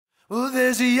Well,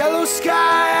 there's a yellow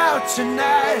sky out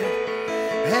tonight,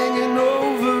 hanging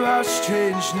over our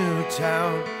strange new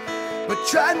town. But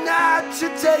try not to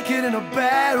take it in a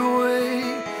bad way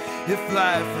if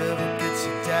life ever gets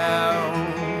you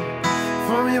down.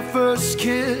 From your first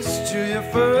kiss to your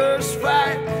first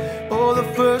fight, or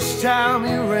the first time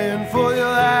you ran for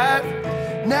your life,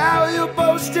 now you're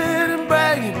boasting and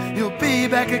bragging you'll be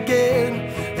back again,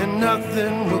 and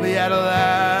nothing will be out of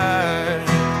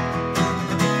line.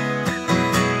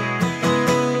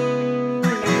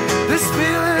 This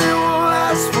feeling, it won't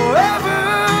last forever.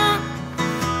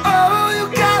 Oh, you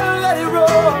gotta let it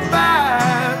roll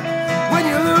by. When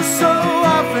you lose so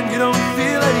often, you don't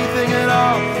feel anything at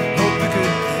all. Hope the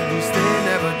good things, they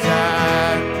never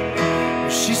die.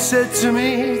 She said to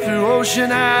me through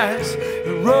ocean eyes,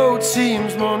 the road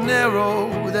seems more narrow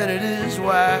than it is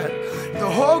wide. The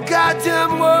whole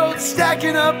goddamn world's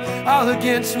stacking up all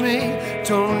against me.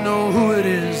 Don't know who it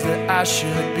is that I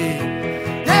should be.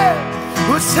 Yeah!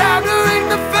 Well, it's time to ring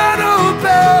the final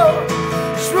bell.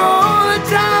 Just roll the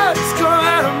dice, come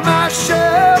out of my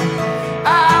shell.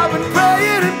 I've been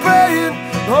praying and praying,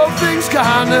 the whole thing's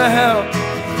gone to hell.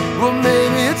 Well,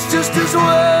 maybe it's just as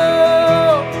well.